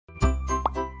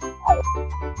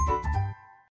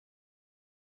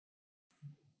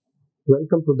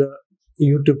Welcome to the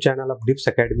YouTube channel of 𝗝𝗂𝗃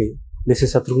Academy. This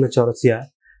is Shatrughna Chaurasia,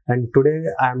 and today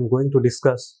I am going to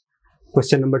discuss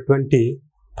question number 20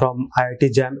 from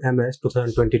IIT JAM MS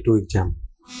 2022 exam.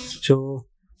 So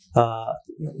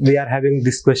we are having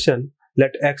this question: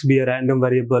 let x be a random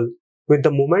variable with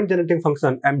the moment generating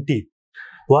function mt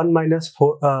 1 by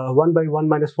 1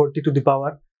 minus 40 to the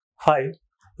power 5,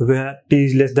 where t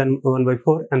is less than 1 by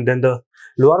 4, and then the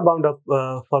lower bound of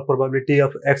for probability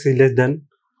of x is less than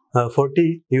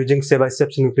 40 using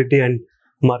𝗜𝗏 inequality and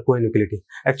Markov inequality.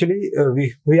 Actually,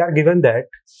 we are given that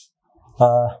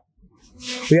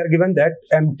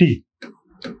mt.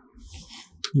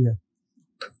 Yeah,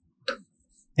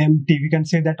 mt. We can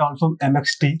say that also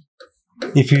mxt.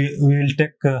 If we will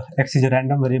take x is a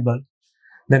random variable,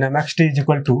 then mxt is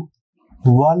equal to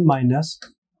 1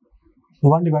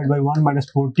 divided by 1 minus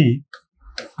 40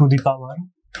 to the power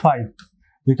 5.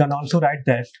 We can also write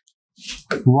that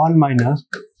 1 minus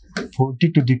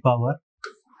 40 to the power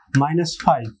minus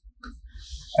 5.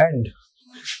 And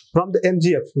from the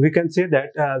MGF, we can say that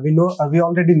we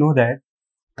already know that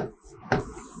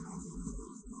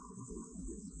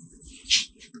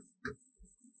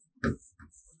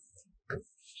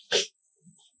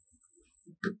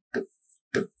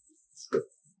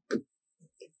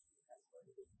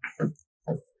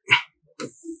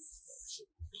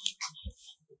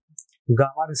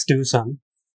gamma distribution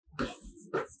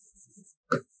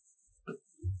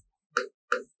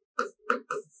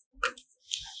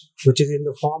which is in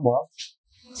the form of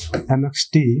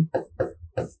mxt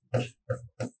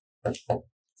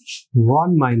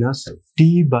 1 minus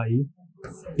t by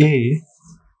a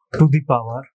to the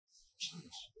power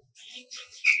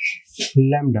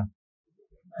lambda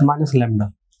minus lambda.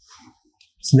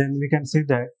 So then we can say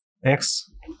that x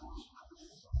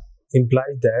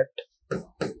implies that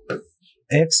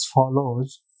x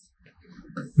follows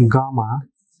gamma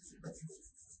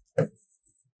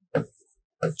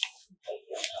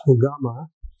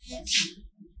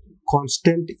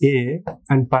constant a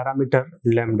and parameter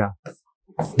lambda.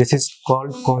 This is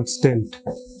called constant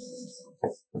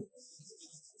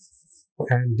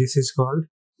and this is called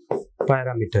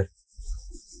parameter.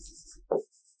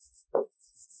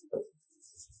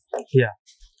 Yeah,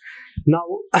 now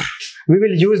we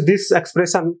will use this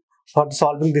expression for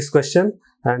solving this question,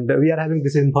 and we are having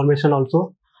this information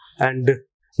also. And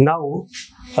now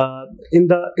in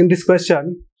this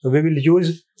question we will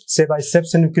use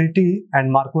𝗜𝗏 inequality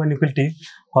and Markov inequality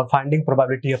for finding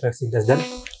probability of x is less than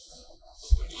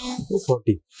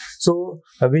 40. So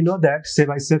we know that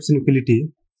𝗜𝗏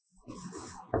inequality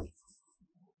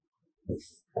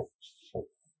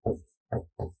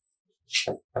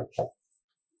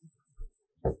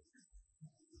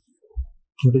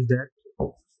what is that?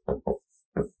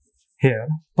 Here,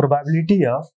 probability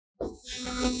of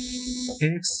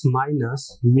x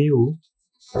minus mu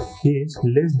is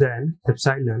less than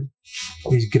epsilon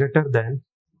is greater than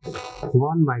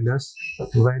 1 minus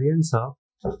variance of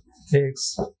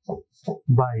x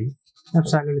by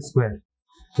epsilon square,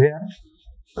 where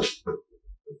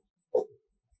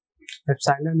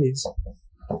epsilon is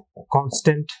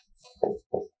constant.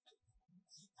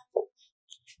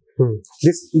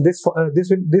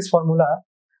 This formula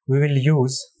we will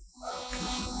use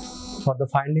for the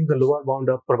finding the lower bound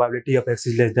of probability of x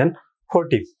is less than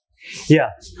 40.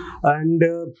 Yeah, and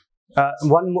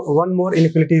one more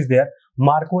inequality is there,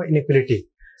 Markov inequality.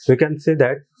 We can say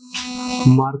that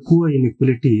Markov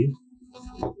inequality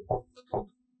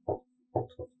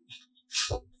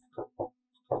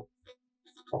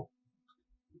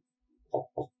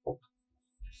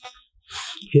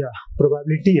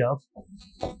probability of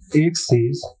x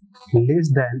is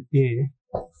less than a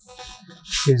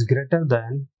is greater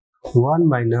than 1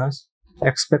 minus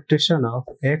expectation of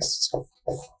x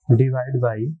divided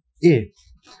by a.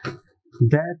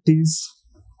 That is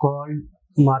called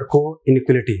Markov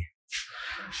inequality.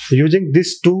 Using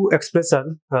these two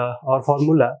expression or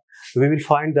formula, we will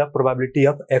find the probability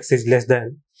of x is less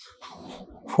than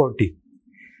 40.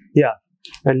 Yeah,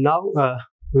 and now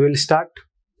we will start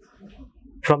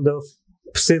from the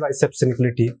𝗜𝗏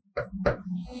inequality.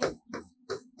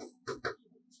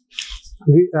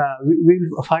 We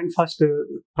will find first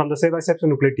from the 𝗜𝗏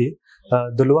inequality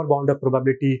the lower bound of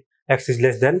probability x is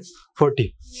less than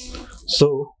 40.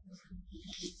 So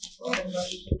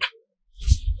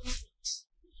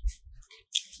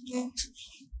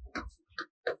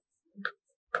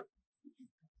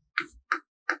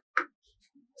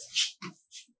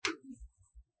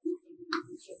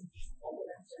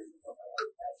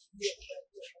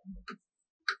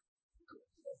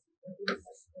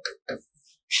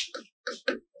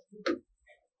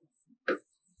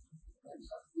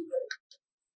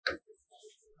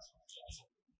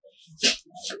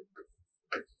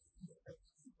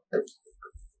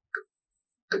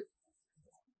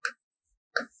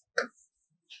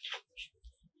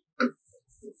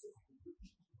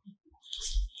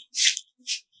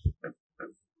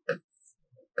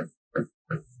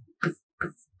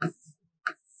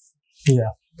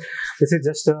Yeah, this is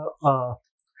just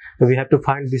we have to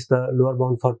find this the lower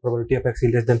bound for probability of x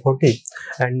is less than 40,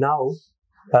 and now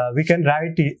we can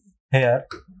write it here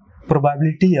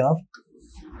probability of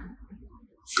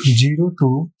 0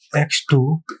 to x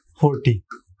to 40.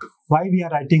 Why we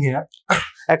are writing here?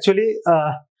 Actually,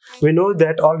 we know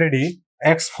that already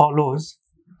x follows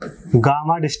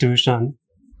gamma distribution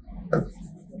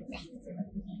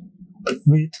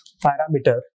with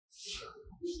parameter.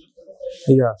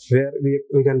 Yeah, where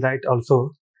we can write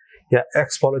also, yeah,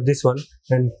 x follows this one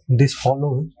and this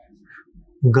follows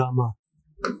gamma.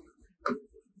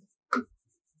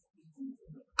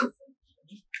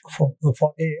 For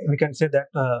A, we can say that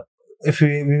if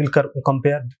we will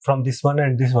compare from this one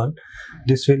and this one,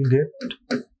 this will get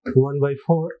 1 by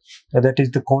 4, that is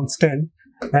the constant,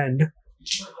 and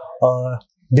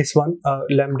this one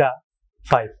lambda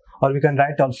 5, or we can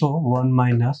write also 1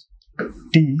 minus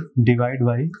t divided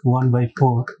by 1 by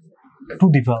 4 to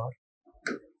the power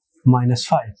minus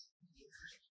 5.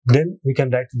 Then we can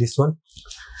write this one,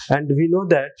 and we know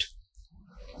that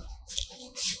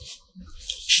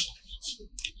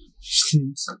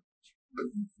since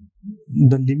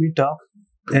the limit of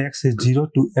x is 0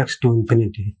 to x to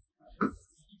infinity,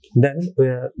 then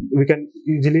we can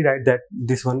easily write that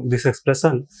this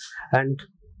expression. And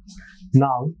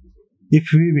now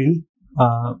if we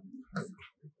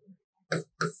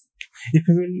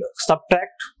will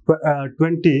subtract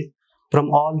 20 from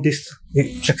all this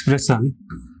expression,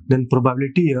 then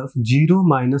probability of 0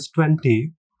 minus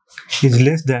 20 is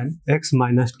less than x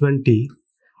minus 20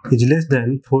 is less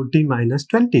than 40 minus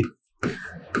 20.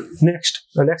 Next,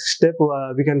 the next step,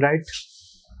 we can write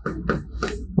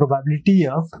probability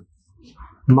of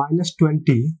minus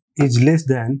 20 is less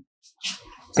than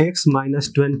x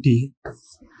minus 20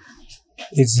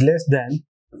 is less than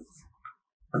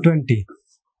 20.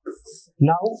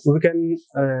 Now we can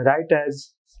write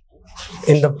as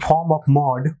in the form of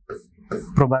mod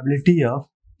probability of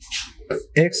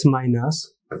x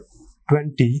minus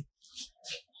 20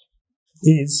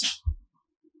 is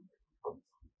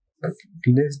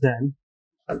less than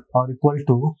or equal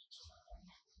to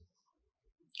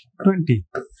 20.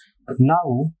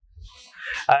 Now,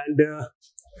 and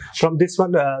from this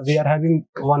one we are having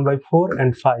 1 by 4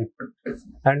 and 5,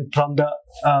 and from the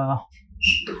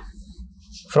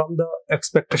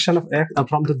expectation of x,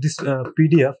 from this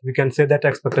PDF, we can say that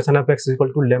expectation of x is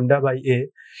equal to lambda by a.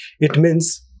 It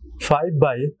means 5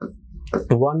 by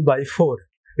 1 by 4.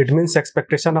 It means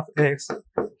expectation of x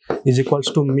is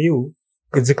equals to mu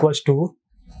is equals to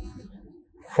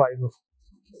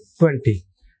 520.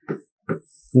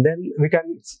 Then we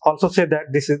can also say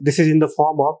that this is in the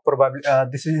form of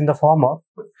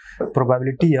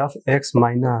probability of x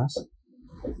minus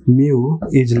mu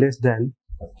is less than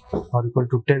or equal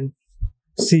to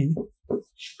 10c.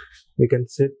 We can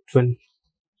say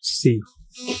 20c.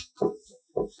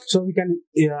 So we can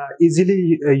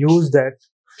easily use that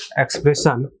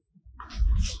expression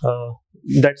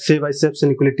that say by Cep's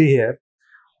inequality here.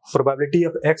 Probability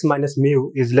of x minus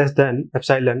mu is less than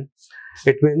epsilon.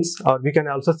 It means, or we can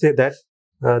also say that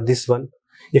this one,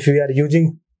 if we are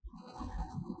using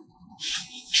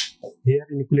here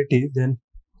inequality, then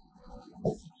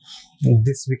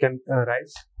this we can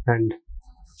write, and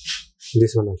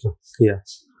this one also. Yeah,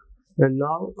 and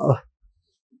now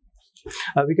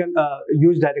we can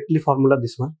use directly formula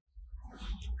this one,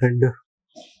 and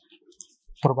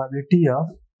probability of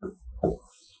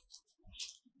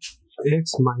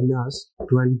x minus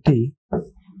 20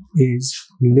 is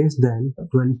less than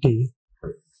 20.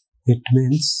 It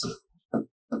means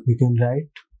we can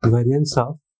write variance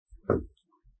of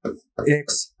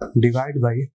x divided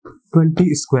by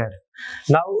 20 square.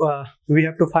 Now we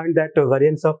have to find that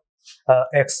variance of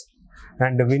x,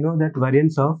 and we know that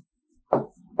variance of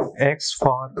x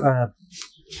for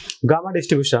gamma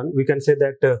distribution, we can say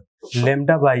that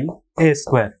lambda by a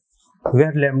square,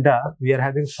 where lambda we are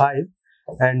having 5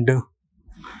 and a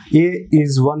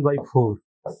is 1 by 4.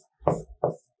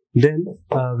 Then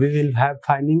we will have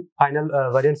final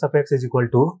variance of x is equal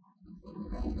to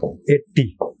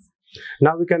 80.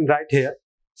 Now we can write here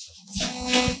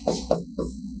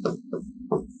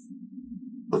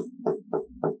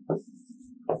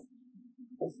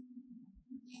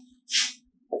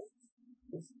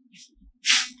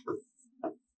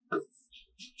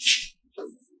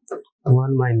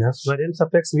one minus variance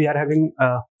of x, we are having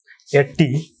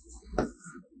 80,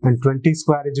 and 20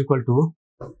 square is equal to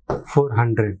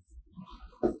 400.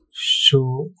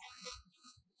 So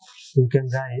we can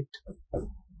write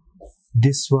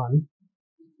this one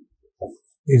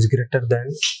is greater than,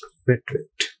 wait.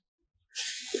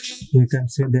 We can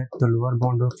say that the lower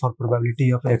bound for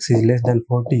probability of x is less than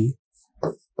 40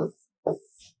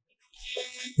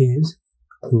 is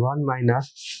 1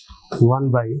 minus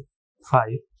 1 by 5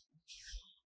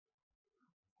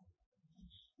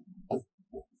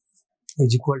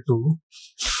 is equal to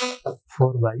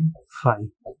 4 by 5.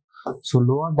 So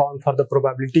lower bound for the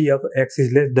probability of x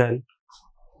is less than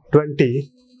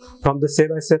 20 from the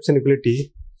step-by-step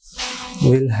inequality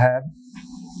will have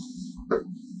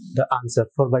the answer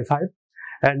 4 by 5.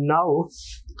 And now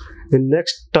in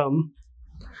next term,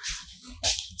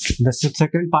 the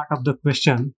second part of the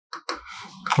question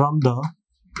from the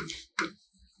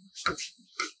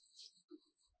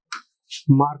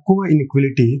Markov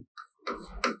inequality,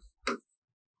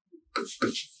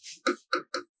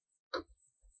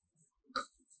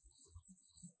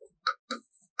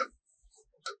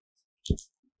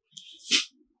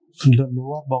 the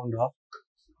lower bound of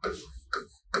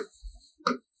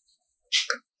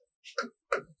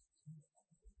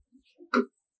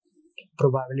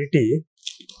probability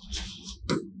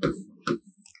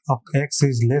of x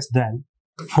is less than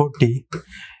 40,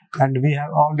 and we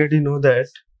have already know that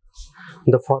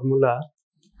the formula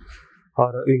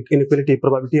or inequality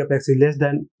probability of x is less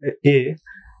than a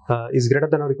is greater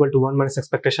than or equal to 1 minus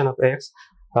expectation of x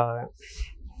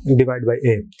divided by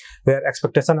a, where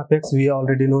expectation of x we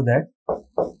already know that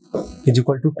is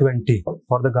equal to 20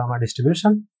 for the gamma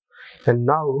distribution. And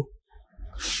now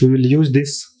we will use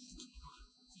this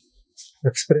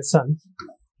expression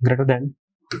greater than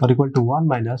or equal to 1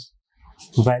 minus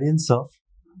variance of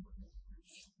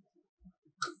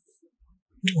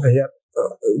here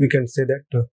we can say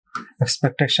that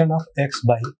expectation of x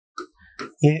by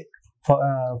a for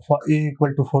a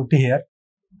equal to 40 here,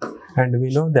 and we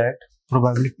know that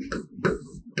probability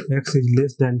x is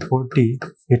less than 40,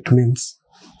 it means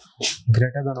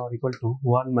greater than or equal to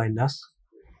 1 minus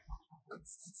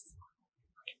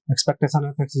expectation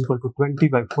of x is equal to 20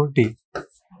 by 40,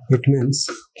 it means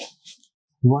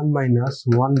 1 minus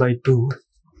 1 by 2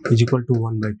 is equal to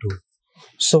 1 by 2.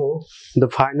 So the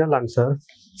final answer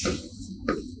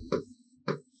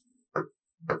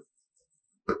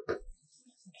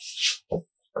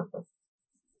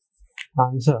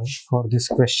for this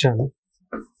question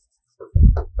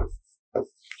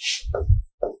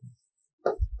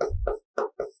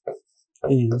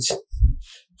is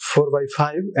 4 by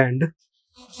 5 and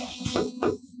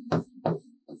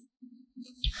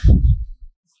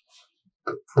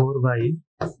 4 by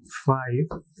 5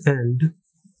 and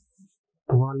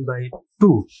 1 by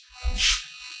 2.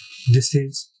 This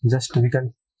is just we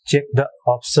can check the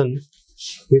option,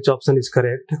 which option is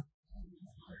correct.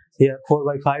 Here 4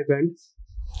 by 5 and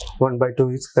 1 by 2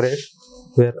 is correct,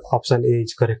 where option A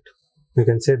is correct. We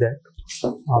can say that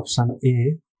option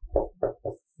A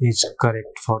is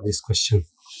correct for this question.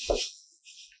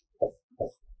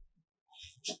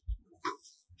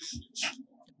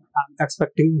 I'm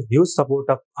expecting huge support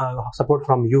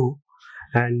from you,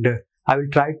 and I will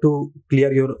try to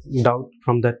clear your doubt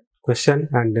from that question,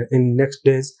 and in next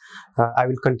days I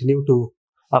will continue to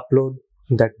upload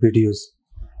that videos,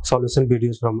 solution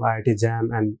videos from IIT JAM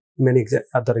and many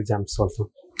other exams also.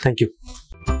 Thank you.